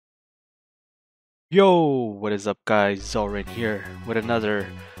Yo, what is up guys, Zorin here with another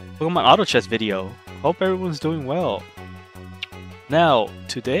Pokemon Auto Chess video. Hope everyone's doing well. Now,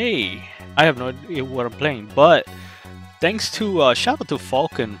 today, I have no idea what I'm playing, but thanks to, shout out to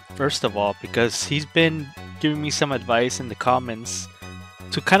Falcon, first of all, because he's been giving me some advice in the comments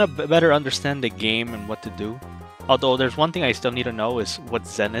to kind of better understand the game and what to do. Although there's one thing I still need to know is what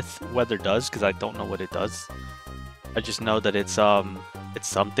Zenith weather does, because I don't know what it does. I just know that it's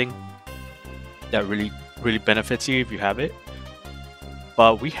something that really benefits you if you have it.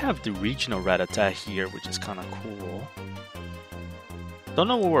 But we have the regional Rattata here, which is kind of cool. Don't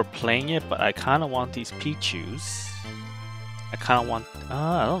know what we're playing it, but I kind of want these Pichus. I kind of want...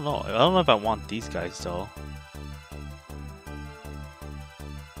 I don't know. I don't know if I want these guys though.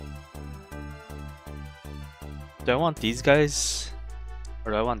 Do I want these guys?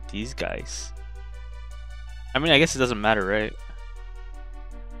 Or do I want these guys? I mean, I guess it doesn't matter, right?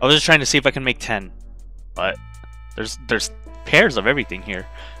 I was just trying to see if I can make 10, but there's pairs of everything here.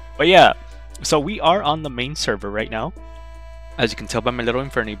 But yeah, so we are on the main server right now, as you can tell by my little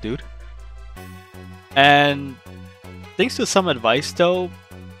Infernape dude. And thanks to some advice though,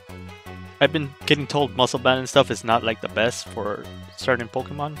 I've been getting told Muscle Band and stuff is not like the best for certain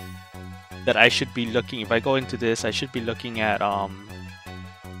Pokemon. That I should be looking, if I go into this, I should be looking at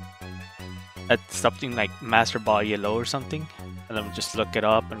something like Master Ball Yellow or something. And then just look it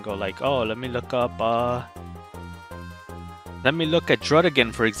up and go like, oh, let me look up, let me look at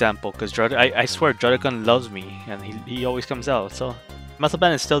Druddigon, for example, because I swear Druddigon loves me, and he always comes out. So Muscle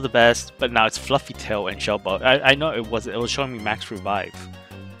Band is still the best, but now it's Fluffy Tail and Shell Bug. I know it was showing me Max Revive,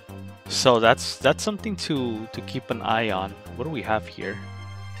 so that's something to keep an eye on. What do we have here?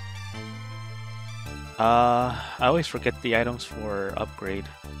 I always forget the items for upgrade.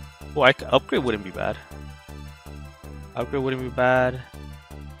 Oh, upgrade wouldn't be bad. Upgrade wouldn't be bad.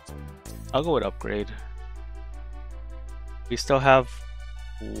 I'll go with upgrade. We still have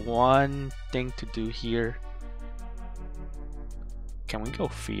one thing to do here. Can we go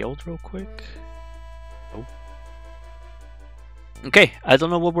field real quick? Nope. Okay, I don't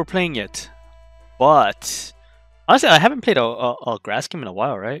know what we're playing yet. But honestly, I haven't played a grass game in a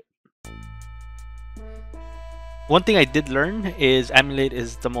while, right? One thing I did learn is Amulet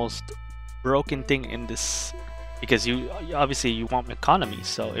is the most broken thing in this, because you obviously want economy,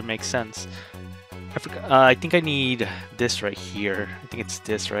 so it makes sense. I forgot. I think I need this right here. I think it's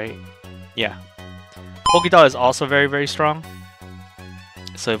this, right? Yeah. Pokédoll is also very strong,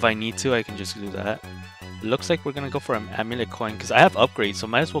 so if I need to, I can just do that. It looks like we're gonna go for an Amulet coin because I have upgrades, so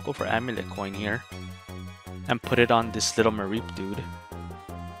might as well go for Amulet coin here and put it on this little Mareep dude.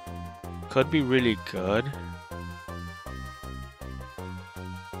 Could be really good.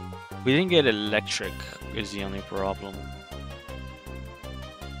 We didn't get electric, is the only problem.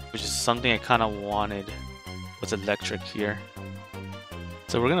 Which is something I kind of wanted, was electric here.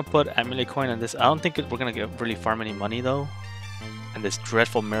 So we're gonna put Amulet coin on this. I don't think we're gonna really farm any money though. And this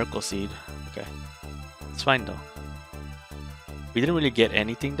dreadful Miracle Seed. Okay, it's fine though. We didn't really get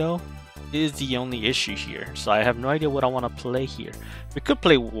anything though. It is the only issue here. So I have no idea what I want to play here. We could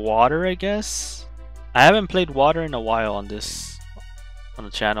play water, I guess. I haven't played water in a while on the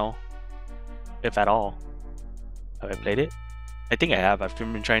channel. If at all. Have I played it? I think I have. I've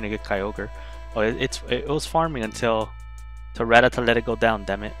been trying to get Kyogre. Oh, it was farming until Rattata let it go down.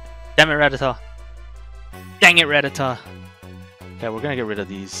 Damn it! Damn it, Rattata! Dang it, Rattata! Okay, we're gonna get rid of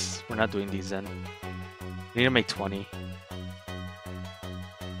these. We're not doing these then. We need to make 20.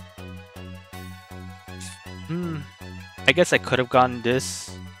 I guess I could have gotten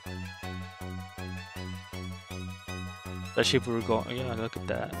this. Especially if we were going, yeah, look at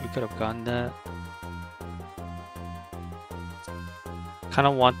that. We could have gotten that. Kind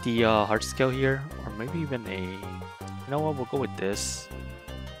of want the heart scale here, or maybe even a. You know what? We'll go with this.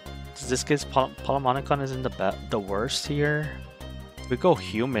 Does this get Palamonicon isn't the worst here? We go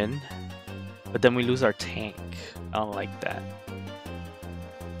human, but then we lose our tank. I don't like that.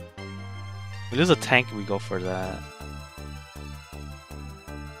 We lose a tank, we go for that.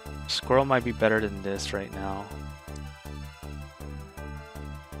 Squirrel might be better than this right now.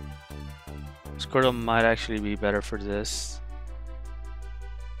 Squirtle might actually be better for this.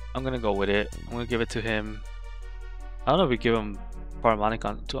 I'm gonna go with it. I'm gonna give it to him. I don't know if we give him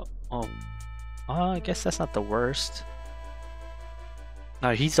Paramount to. Oh, I guess that's not the worst.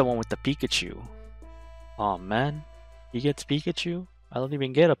 No, he's the one with the Pikachu. Oh man, he gets Pikachu? I don't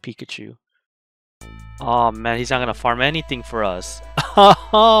even get a Pikachu. Oh man, he's not gonna farm anything for us.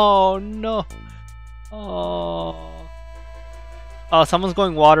 Oh no. Oh. Oh, someone's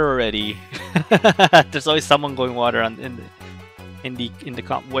going water already. There's always someone going water in the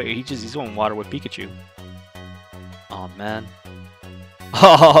comp. Wait, he's going water with Pikachu. Oh man.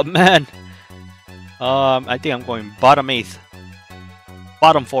 Oh man. I think I'm going bottom 8th.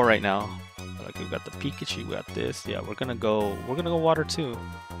 Bottom 4 right now. Like we got the Pikachu, we got this. Yeah, we're gonna go water too.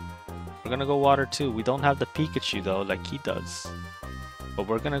 We're gonna go water too. We don't have the Pikachu though, like he does. But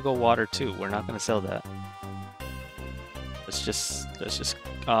we're gonna go water too. We're not gonna sell that. Let's just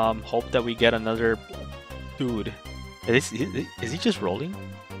hope that we get another dude. Is he just rolling?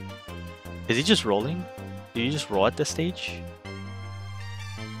 Is he just rolling? Did you just roll at this stage?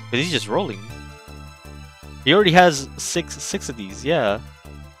 Is he just rolling? He already has six of these, yeah.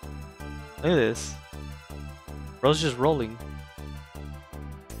 Look at this. Bro's just rolling.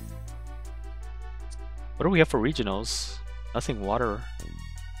 What do we have for regionals? Nothing water.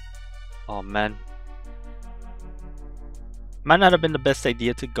 Oh man. Might not have been the best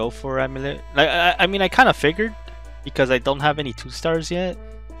idea to go for Amulet. Like I mean I kinda figured because I don't have any 2 stars yet.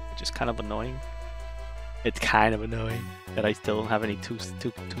 Which is kind of annoying. It's kind of annoying that I still don't have any two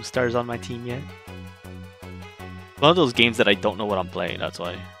stars on my team yet. One of those games that I don't know what I'm playing, that's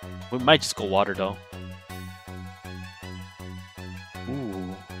why. We might just go water though.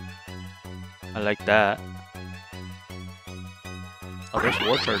 Ooh. I like that. Oh, there's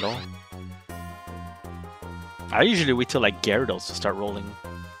War Turtle. I usually wait till like Gyarados to start rolling.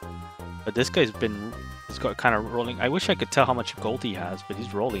 But this guy's got kind of rolling. I wish I could tell how much gold he has, but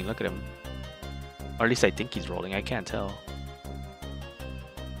he's rolling. Look at him. Or at least I think he's rolling. I can't tell.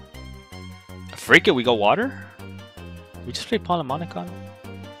 Freak it, we go water? We just play Polymonicon?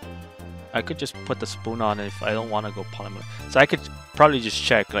 I could just put the spoon on if I don't want to go Polymonicon. So I could probably just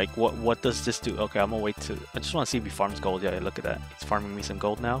check, like, what does this do? Okay, I'm gonna wait to... I just want to see if he farms gold. Yeah, look at that. He's farming me some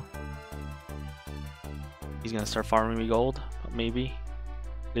gold now. He's gonna start farming me gold, maybe.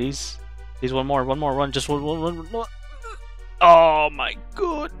 Please? Please, one more, run, just one. Oh my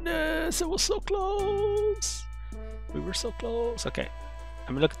goodness, it was so close. We were so close. Okay,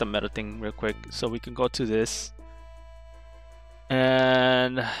 let me look at the meta thing real quick so we can go to this.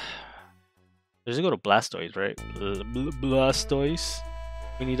 And let's go to Blastoise, right? Blastoise.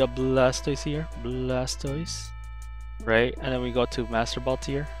 We need a Blastoise here. Blastoise. Right? And then we go to Master Ball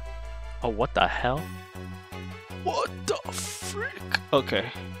tier. Oh, what the hell? What the frick? Okay.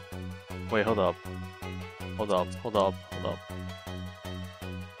 Wait, hold up. Hold up.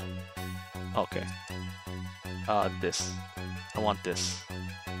 Okay. This. I want this.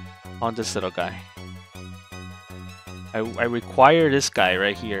 I want this little guy. I require this guy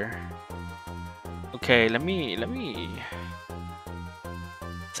right here. Okay, let me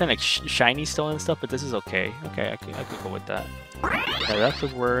it's like shiny still and stuff, but this is okay. Okay, I could go with that. Yeah, that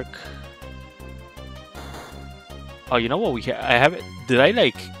could work. Oh, you know what I haven't... Did I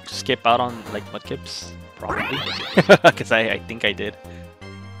like skip out on like Mudkips? Probably. Because I think I did.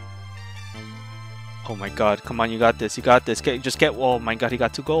 Oh my god, come on, you got this, just get... Oh my god, he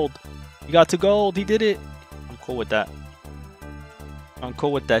got 2 gold. He got 2 gold, he did it. I'm cool with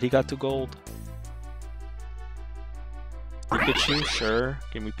that. He got 2 gold. Pikachu, sure.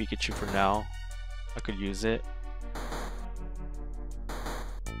 Give me Pikachu for now. I could use it.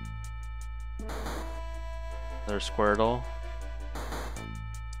 Another Squirtle.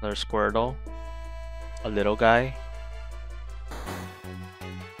 A little guy.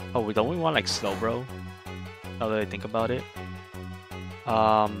 Oh, don't we want like Slowbro? Now that I think about it.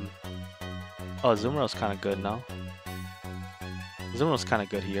 Oh, Zumero's kind of good now. Zumero's kind of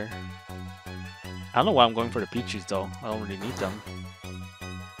good here. I don't know why I'm going for the Pichus though. I don't really need them.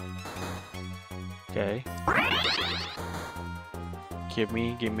 Okay. Give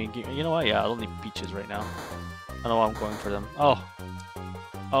me. You know what? Yeah, I don't need Peaches right now. I don't know why I'm going for them. Oh.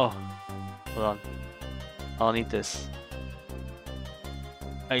 Hold on. I don't need this.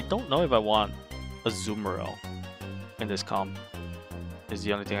 I don't know if I want a Zumero in this comp. Is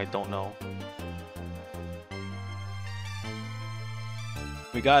the only thing I don't know.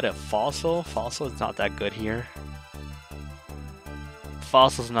 We got a Fossil. Fossil is not that good here.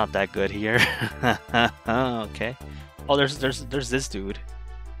 Okay. Oh, there's this dude.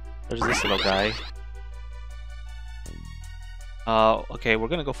 There's this little guy. Okay, we're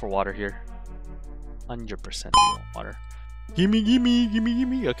gonna go for water here. 100% water.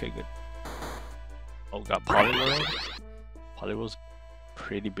 Gimme. Okay, good. Oh, we got Poliwhirl. Poliwhirl's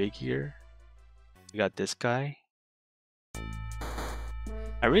pretty big here. We got this guy.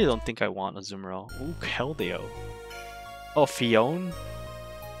 I really don't think I want a Zumero. Ooh, Keldeo. Oh, Fion.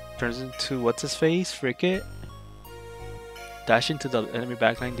 Turns into what's his face? Fricket. Dash into the enemy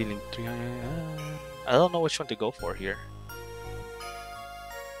backline, dealing 300. I don't know which one to go for here.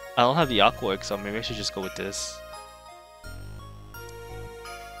 I don't have the Aqua Egg, so maybe I should just go with this.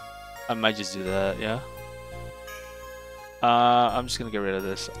 I might just do that, yeah. I'm just gonna get rid of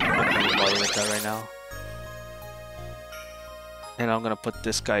this. I'm not gonna bother with that right now. And I'm gonna put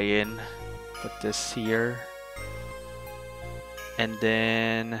this guy in. Put this here. And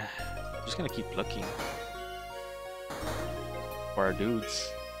then I'm just gonna keep looking for our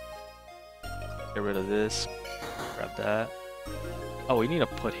dudes. Get rid of this. Grab that. Oh, we need to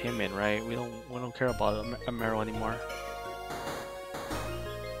put him in, right? We don't care about Amaro anymore.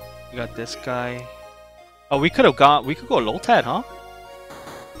 We got this guy. Oh, we could go Lotad, huh?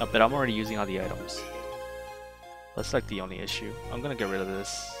 No, but I'm already using all the items. That's like the only issue. I'm gonna get rid of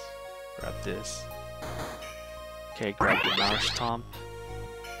this. Grab this. Okay, grab the Marsh Tomp.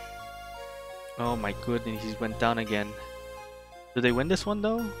 Oh my goodness, he went down again. Do they win this one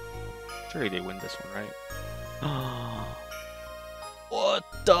though? Surely they win this one, right? What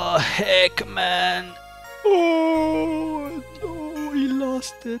the heck, man? Oh no, he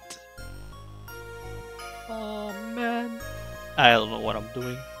lost it. Oh man. I don't know what I'm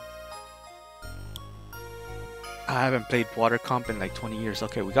doing. I haven't played water comp in like 20 years.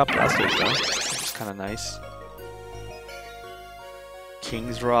 Okay, we got Blastoise though, which is kind of nice.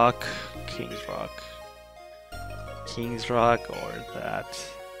 King's Rock, King's Rock, King's Rock, or that.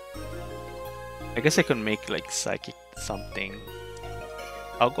 I guess I could make like Psychic something.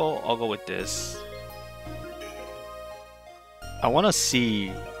 I'll go with this. I want to see,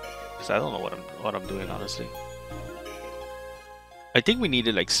 because I don't know what I'm doing honestly. I think we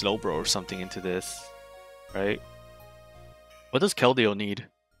needed like Slowbro or something into this, right? What does Keldeo need?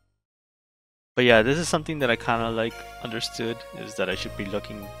 But yeah, this is something that I kind of like understood, is that I should be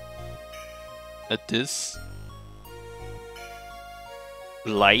looking at this.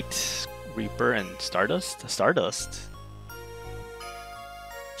 Light, Reaper, and Stardust? Stardust.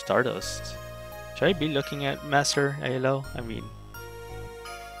 Should I be looking at Master ALO? I mean,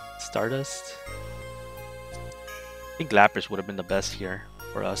 Stardust? I think Lapras would have been the best here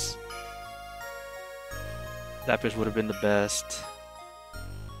for us. Lapras would have been the best.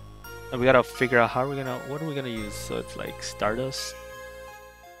 And we gotta figure out how what are we gonna use? So it's like Stardust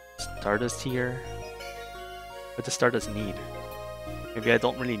here. What does Stardust need? Maybe I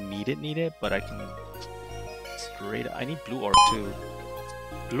don't really need it, but I can straight. I need Blue Orb too.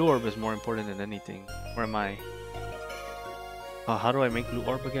 Blue Orb is more important than anything. Where am I? Oh, how do I make Blue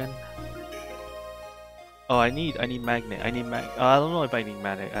Orb again? Oh, I need Magnet. I don't know if I need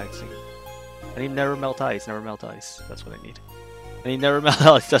Magnet actually. I need Never Melt Ice. That's what I need. I need Never Melt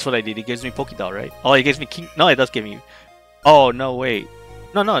Ice. That's what I need. It gives me Pokédoll, right? Oh, it gives me King. No, it does give me. Oh no, wait.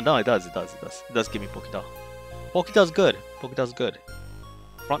 No, it does. It does give me Pokédoll. Pokédoll's good.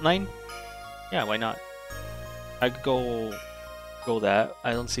 Frontline? Yeah, why not? I could go that.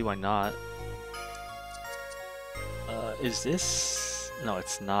 I don't see why not. Is this? No,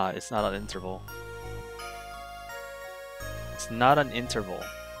 it's not. It's not an interval.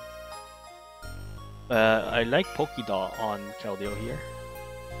 I like Pokédoll on Keldeo here.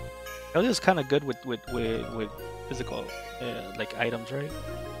 Keldeo's kind of good with physical like items, right?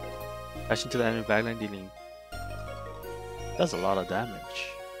 Dash into the enemy backline, dealing does a lot of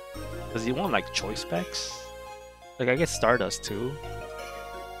damage. Does he want like choice specs? Like I get Stardust too,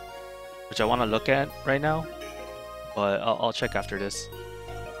 which I want to look at right now, but I'll check after this.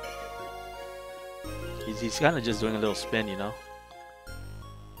 He's kind of just doing a little spin, you know.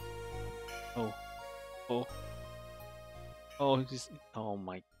 Oh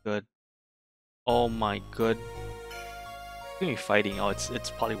my god. Oh my god. Who are you fighting? Oh, it's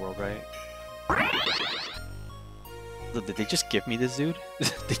Poliwhirl, right? Did they just give me this dude?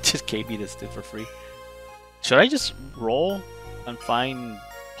 They just gave me this dude for free. Should I just roll and find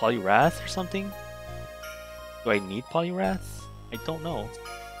Poliwrath or something? Do I need Poliwrath? I don't know.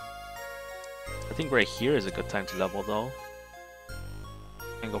 I think right here is a good time to level though.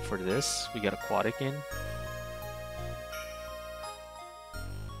 And go for this. We get Aquatic in.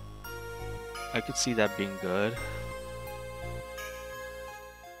 I could see that being good.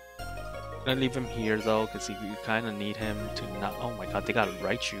 I'm gonna leave him here though, because we kind of need him to not. Oh my god, they got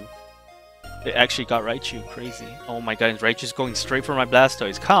Raichu. They actually got Raichu. Crazy. Oh my god, Raichu's going straight for my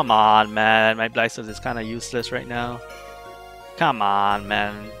Blastoise. Come on, man. My Blastoise is kind of useless right now. Come on,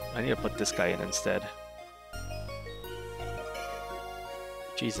 man. I need to put this guy in instead.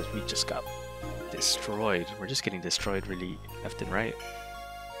 Jesus, we just got destroyed. We're just getting destroyed really left and right.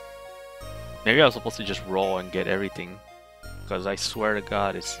 Maybe I was supposed to just roll and get everything, because I swear to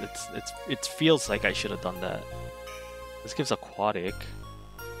God, it feels like I should have done that. This gives Aquatic.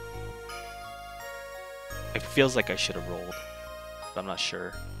 It feels like I should have rolled, but I'm not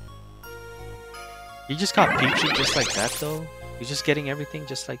sure. He just got Pichu just like that though. You're just getting everything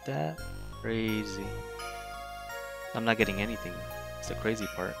just like that? Crazy. I'm not getting anything. It's the crazy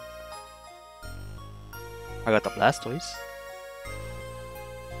part. I got the Blastoise.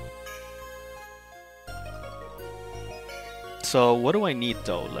 So what do I need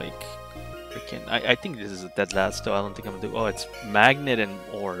though? Like, freaking, I think this is a dead last though. I don't think I'm gonna do. Oh, it's Magnet and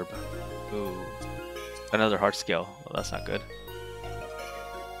Orb. Ooh, another Heart Scale. Well, that's not good.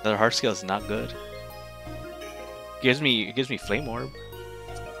 Another Heart Scale is not good. It gives me Flame Orb.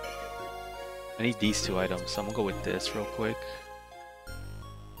 I need these two items, so I'm gonna go with this real quick.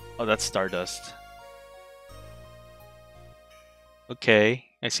 Oh, that's Stardust. Okay,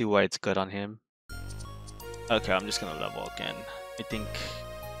 I see why it's good on him. Okay, I'm just gonna level again. I think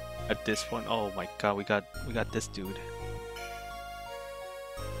at this point, oh my god, we got this dude.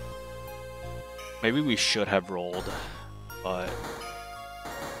 Maybe we should have rolled, but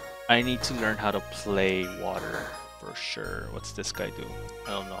I need to learn how to play water for sure. What's this guy do?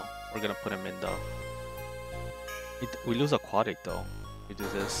 I don't know. We're gonna put him in though. We lose aquatic though. We do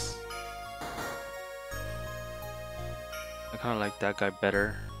this. I kind of like that guy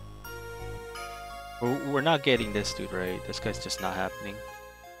better. We're not getting this dude, right? This guy's just not happening.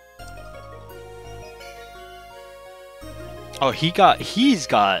 Oh, he's got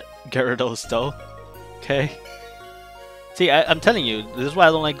Gyarados though. Okay. See, I'm telling you, this is why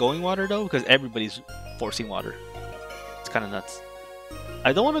I don't like going water though, because everybody's forcing water. It's kind of nuts.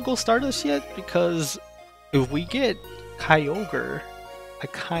 I don't want to go Stardust yet because if we get Kyogre, I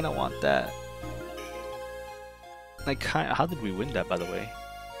kind of want that. Like, how did we win that, by the way?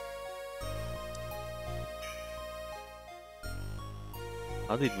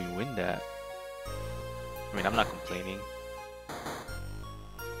 How did we win that? I mean, I'm not complaining.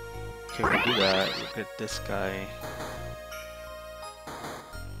 Okay, we'll do that. Look at this guy.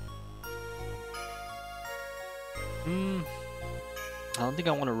 I don't think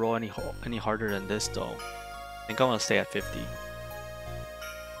I want to roll any harder than this though. I think I want to stay at 50.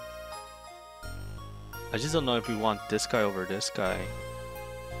 I just don't know if we want this guy over this guy.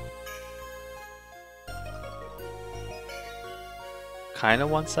 Kind of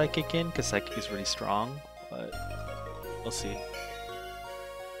want Psychic in because Psychic is really strong, but we'll see.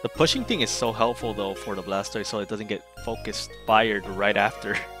 The pushing thing is so helpful though for the Blastoise, so it doesn't get focused fired right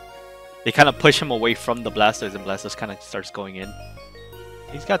after. They kind of push him away from the Blastoise, and Blastoise kind of starts going in.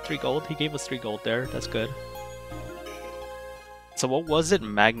 He's got 3 gold. He gave us 3 gold there. That's good. So what was it?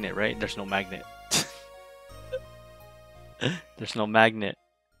 Magnet, right? There's no magnet. There's no magnet.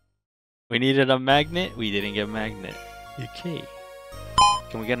 We needed a magnet. We didn't get magnet. Okay.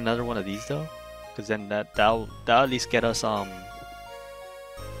 Can we get another one of these though? Because then that'll at least get us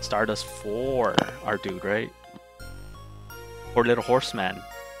Stardust for our dude, right? Or Little Horseman.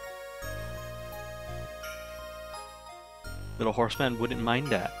 Little Horseman wouldn't mind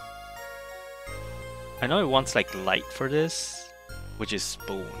that. I know it wants like light for this, which is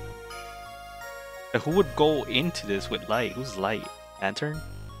Spoon. But who would go into this with light? Who's light? Lantern?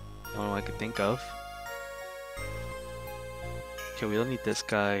 The only one I could think of. Okay, we don't need this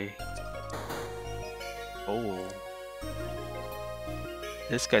guy. Oh.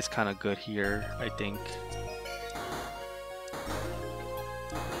 This guy's kind of good here, I think.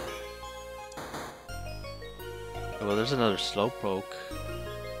 Well, there's another Slowpoke.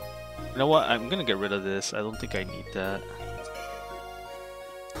 You know what? I'm gonna get rid of this. I don't think I need that.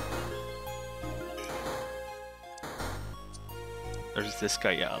 There's this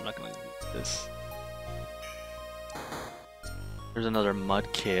guy. Yeah, I'm not gonna use this. There's another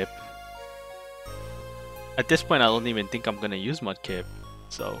Mudkip. At this point, I don't even think I'm gonna use Mudkip.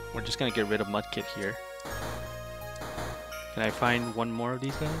 So we're just gonna get rid of Mudkip here. Can I find one more of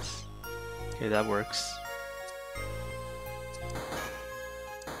these guys? Okay, that works.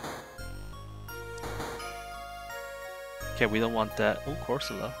 Okay, we don't want that. Oh,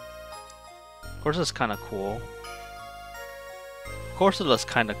 Corsola. Corsola's kind of cool. Corsola's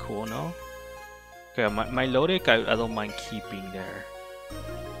kind of cool, no? Okay, my Lodic, I don't mind keeping there.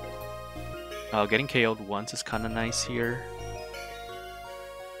 Getting KO'd once is kind of nice here.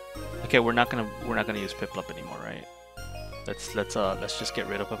 Okay, we're not gonna use Piplup anymore, right? Let's just get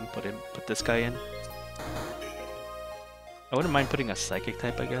rid of him. Put this guy in. I wouldn't mind putting a Psychic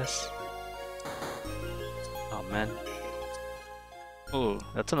type, I guess. Oh man. Oh,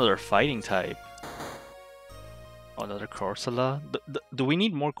 that's another fighting type. Oh, another Corsola. Do we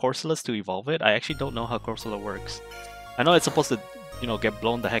need more Corsolas to evolve it? I actually don't know how Corsola works. I know it's supposed to, you know, get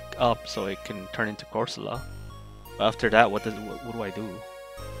blown the heck up so it can turn into Corsola. But after that, what do I do?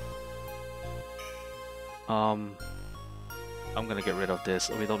 I'm gonna get rid of this.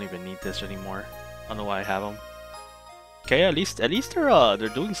 We don't even need this anymore. I don't know why I have them. Okay, at least they're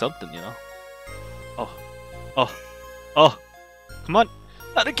doing something, you know. Oh, oh, oh! Come on,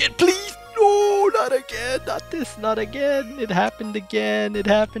 not again, please! No, not again! Not this, not again! It happened again! It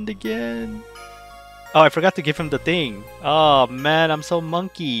happened again! Oh, I forgot to give him the thing. Oh man, I'm so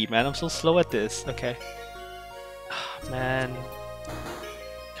monkey, man. I'm so slow at this. Okay. Man,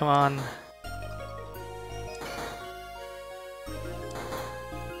 come on.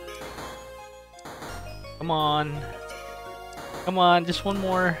 Come on. Come on, just one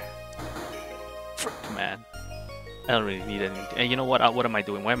more. Frick, man. I don't really need anything. And you know what? What am I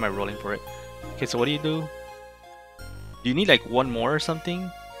doing? Why am I rolling for it? Okay, so what do? Do you need like one more or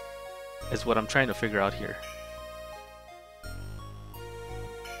something? Is what I'm trying to figure out here.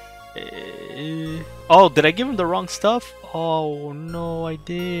 Oh, did I give him the wrong stuff? Oh no, I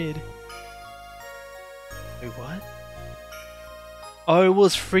did. Wait, what? Oh, it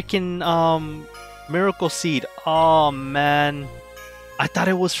was freaking Miracle Seed. Oh man, I thought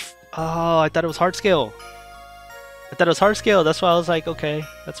it was. Oh, I thought it was hard scale. I thought it was hard scale. That's why I was like, okay,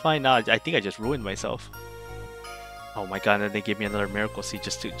 that's fine. Now I think I just ruined myself. Oh my god! And they gave me another Miracle Seed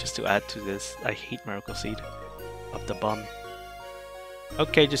just to add to this. I hate Miracle Seed. Up the bum.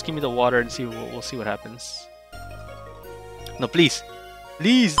 Okay, just give me the water and see. We'll see what happens. No, please,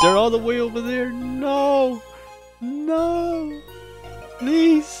 please! They're all the way over there. No, no,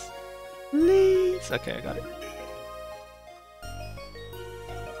 please, please. Okay, I got it.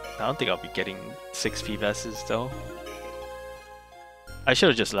 I don't think I'll be getting 6 P-Vesses though. I should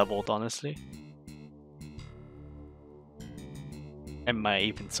have just leveled, honestly. Am I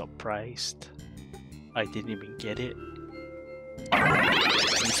even surprised? I didn't even get it.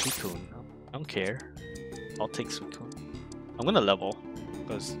 Suicune. I don't care. I'll take Suicune. I'm gonna level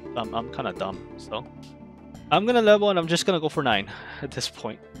because I'm kind of dumb. So I'm gonna level and I'm just gonna go for 9 at this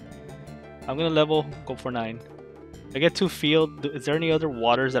point. I'm gonna level, go for 9. I get 2 field. Is there any other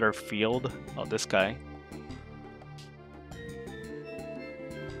waters that are field? Oh, this guy.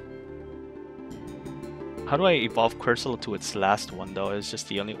 How do I evolve Quersal to its last one though? It's just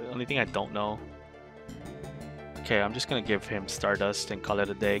the only thing I don't know. Okay, I'm just gonna give him Stardust and call it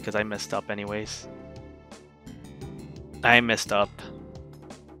a day because I messed up anyways. I messed up.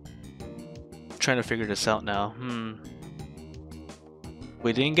 I'm trying to figure this out now.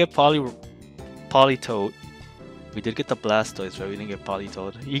 We didn't get Politoed. We did get the Blastoise, but we didn't get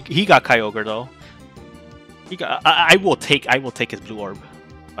Politoed. He got Kyogre though. He got. I will take his Blue Orb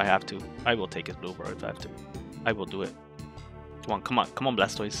if I have to. I will take his Blue Orb if I have to. I will do it. Come on,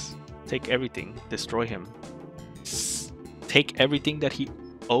 Blastoise. Take everything. Destroy him. Take everything that he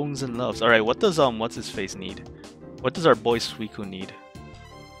owns and loves. All right, what does what's his face need? What does our boy Suicune need?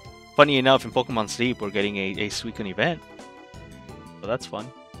 Funny enough, in Pokemon Sleep, we're getting a Suicune event, so that's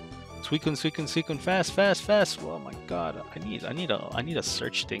fun. Suicune, fast! Oh my god, I need a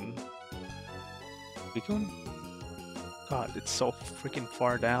search thing. Suicune? God, it's so freaking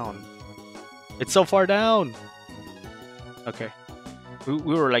far down. It's so far down. Okay, we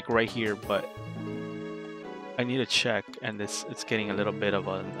were like right here, but I need to check, and it's getting a little bit of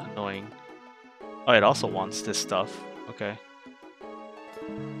annoying. Oh, it also wants this stuff. Okay,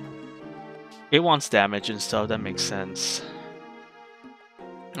 it wants damage and stuff. That makes sense.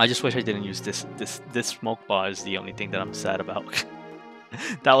 I just wish I didn't use this smoke ball. Is the only thing that I'm sad about.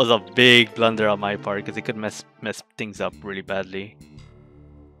 That was a big blunder on my part because it could mess things up really badly.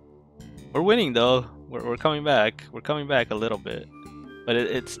 We're winning though. We're coming back. We're coming back a little bit, but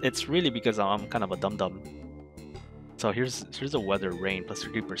it's really because I'm kind of a dum-dum. So here's the weather, rain plus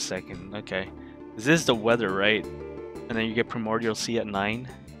 3 per second. Okay, this is the weather, right? And then you get Primordial Sea at 9,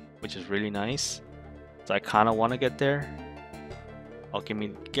 which is really nice. So I kind of want to get there. Oh,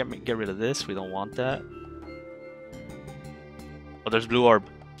 get rid of this. We don't want that. Oh, there's Blue Orb.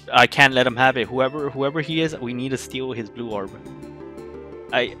 I can't let him have it. Whoever he is, we need to steal his Blue Orb.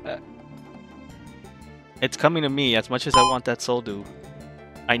 It's coming to me. As much as I want that Soldew,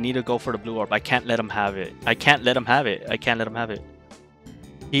 I need to go for the Blue Orb. I can't let him have it. I can't let him have it. I can't let him have it.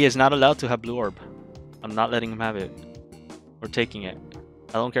 He is not allowed to have Blue Orb. I'm not letting him have it. We're taking it.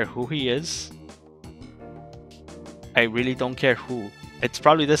 I don't care who he is. I really don't care who. It's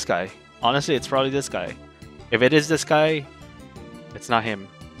probably this guy. Honestly, it's probably this guy. If it is this guy, it's not him.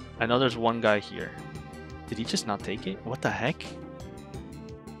 I know there's one guy here. Did he just not take it? What the heck?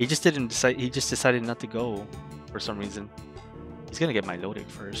 He just didn't decide. He just decided not to go for some reason. He's gonna get my Milotic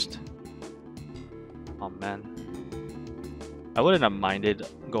first. Oh man. I wouldn't have minded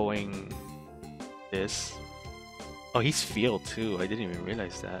going this. Oh, he's field too. I didn't even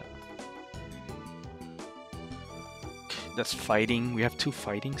realize that. That's fighting. We have 2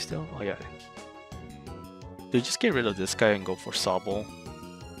 fighting still? Oh yeah. Dude, just get rid of this guy and go for Sobble.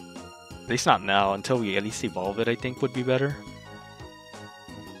 At least not now, until we at least evolve it, I think would be better.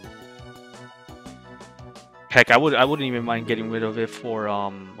 Heck, I wouldn't even mind getting rid of it for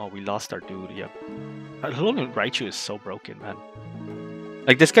oh, we lost our dude, yep. Alolan Raichu is so broken, man.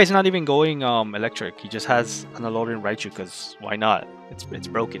 Like, this guy's not even going electric. He just has an Alolan Raichu because why not? It's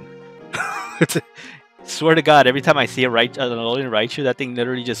broken. Swear to God, every time I see an Alolan Raichu, that thing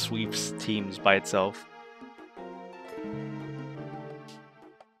literally just sweeps teams by itself.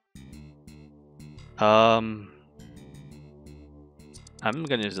 I'm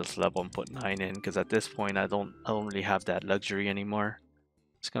gonna just level and put 9 in because at this point I don't really have that luxury anymore.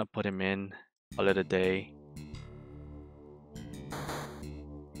 Just gonna put him in, call it a day.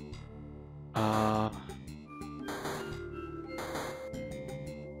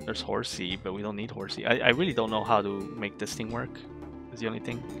 There's Horsey, but we don't need Horsey. I really don't know how to make this thing work. Is the only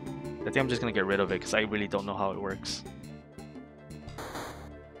thing. I think I'm just gonna get rid of it because I really don't know how it works.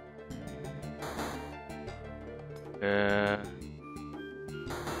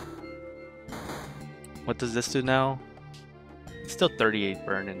 What does this do now? It's still 38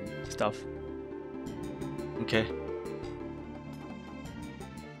 burn and stuff. Okay.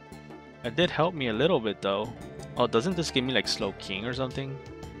 It did help me a little bit though. Oh, doesn't this give me like Slow King or something?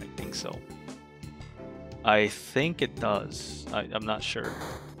 I think so. I think it does. I'm not sure.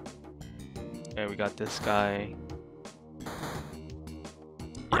 Okay, we got this guy.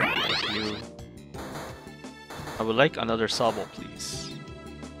 Thank you. I would like another Sobble, please.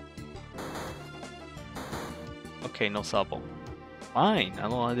 Okay, no Sobble. Fine.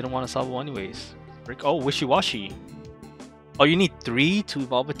 I didn't want a Sobble anyways. Oh, Wishy-Washy. Oh, you need 3 to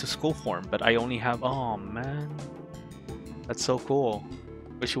evolve it to school form, but I only have... Oh, man. That's so cool.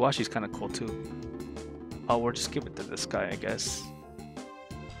 Wishy-Washy's kind of cool, too. Oh, we'll just give it to this guy, I guess.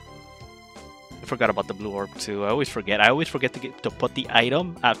 I forgot about the blue orb, too. I always forget. I always forget to put the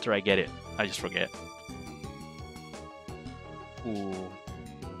item after I get it. I just forget. Ooh.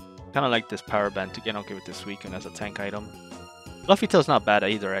 Kind of like this power band. Again, I'll give it this weekend as a tank item. Fluffy Tail's not bad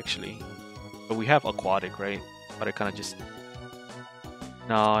either, actually. But we have Aquatic, right? But I kind of just...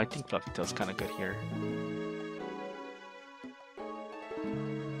 No, I think Fluffy Tail's kind of good here.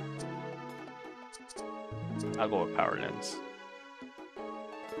 I'll go with Power Lens.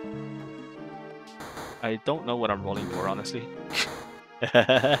 I don't know what I'm rolling for, honestly.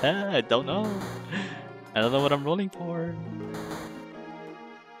 I don't know. I don't know what I'm rolling for.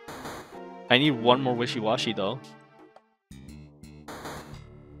 I need one more Wishy-Washy, though.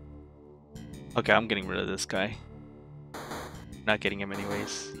 Okay, I'm getting rid of this guy. Not getting him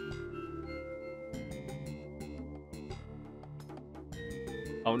anyways.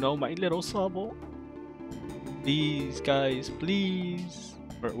 Oh no, my little Sobble. Please, guys, please.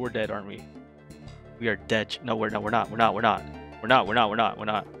 We're dead, aren't we? We are dead. No, we're not. We're not. We're not. We're not. We're not. We're not. We're not. We're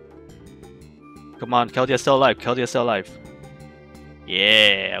not. Come on, Keldea's still alive. Keldea's still alive.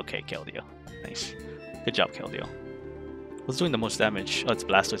 Yeah. Okay, Keldeo. Nice. Good job, Keldeo. Who's doing the most damage? Oh, it's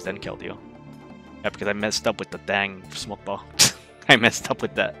Blastoise then Keldeo. Yeah, because I messed up with the dang smoke ball. I messed up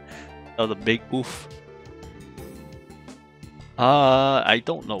with that. That was a big oof. I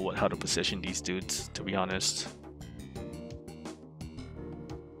don't know how to position these dudes, to be honest.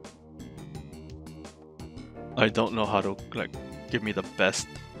 I don't know how to like give me the best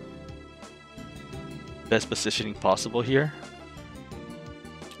positioning possible here.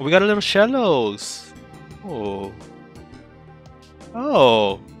 We got a little Shellos. Oh.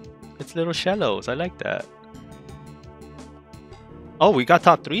 Oh. It's little Shellos. I like that. Oh, we got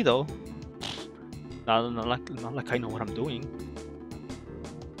top 3 though. Not like I know what I'm doing.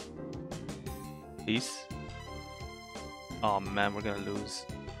 Please. Oh man, we're gonna lose.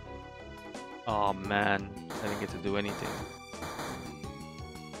 Oh man, I didn't get to do anything.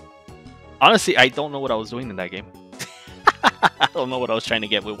 Honestly, I don't know what I was doing in that game. I don't know what I was trying to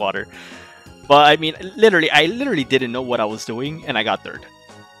get with water. But I mean, I literally didn't know what I was doing, and I got 3rd.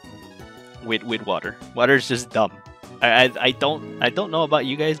 With water. Water is just dumb. I don't know about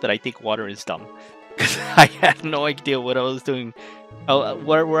you guys, but I think water is dumb. Because I had no idea what I was doing. Oh,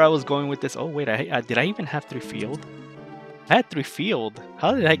 where I was going with this. Oh wait, did I even have 3 field? I had 3 field.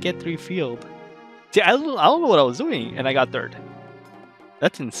 How did I get 3 field? See, I don't know what I was doing, and I got 3rd.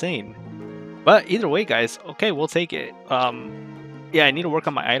 That's insane. But either way, guys, okay, we'll take it. Yeah, I need to work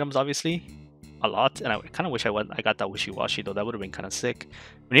on my items, obviously, a lot, and I kind of wish I got that Wishy-Washy, though. That would have been kind of sick.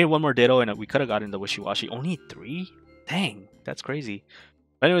 We need one more Ditto, and we could have gotten the Wishy-Washy. Only 3? Dang, that's crazy.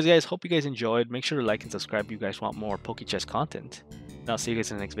 But anyways, guys, hope you guys enjoyed. Make sure to like and subscribe if you guys want more PokeChess content. And I'll see you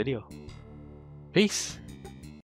guys in the next video. Peace.